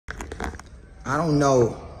I don't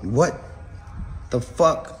know what the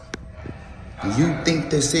fuck you think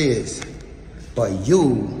this is, but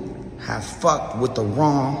you have fucked with the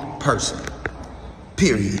wrong person.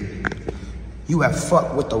 Period. You have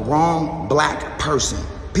fucked with the wrong black person.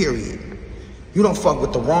 Period. You don't fuck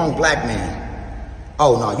with the wrong black man.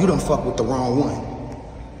 Oh no, you don't fuck with the wrong one.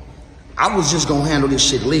 I was just gonna handle this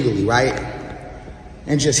shit legally, right?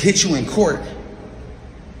 And just hit you in court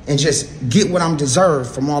and just get what I'm deserved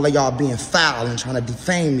from all of y'all being foul and trying to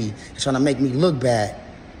defame me and trying to make me look bad.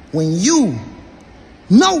 When you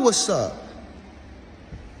know what's up,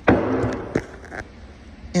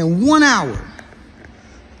 in 1 hour,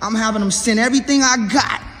 I'm having them send everything I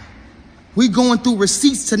got. We going through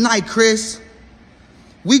receipts tonight, Kris.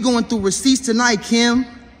 We going through receipts tonight, Kim.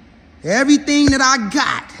 Everything that I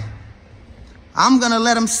got, I'm gonna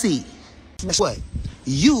let them see. Guess what?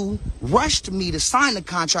 You rushed me to sign the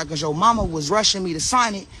contract because your mama was rushing me to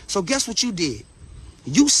sign it. So guess what you did?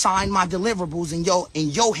 You signed my deliverables in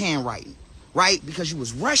your handwriting, right? Because you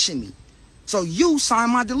was rushing me. So you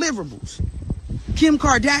signed my deliverables. Kim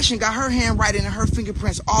Kardashian got her handwriting and her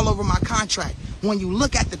fingerprints all over my contract. When you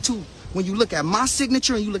look at the two, when you look at my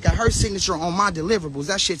signature and you look at her signature on my deliverables,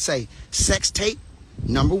 that shit say sex tape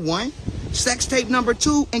number 1, sex tape number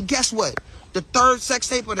 2, and guess what? The third sex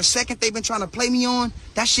tape or the second they've been trying to play me on,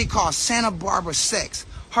 that shit called Santa Barbara Sex.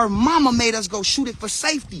 Her mama made us go shoot it for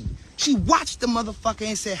safety. She watched the motherfucker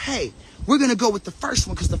and said, hey, we're going to go with the first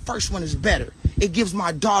one because the first one is better. It gives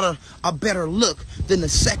my daughter a better look than the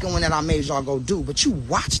second one that I made y'all go do. But you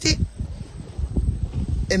watched it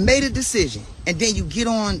and made a decision. And then you get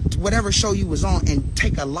on whatever show you was on and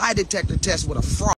take a lie detector test with a fraud.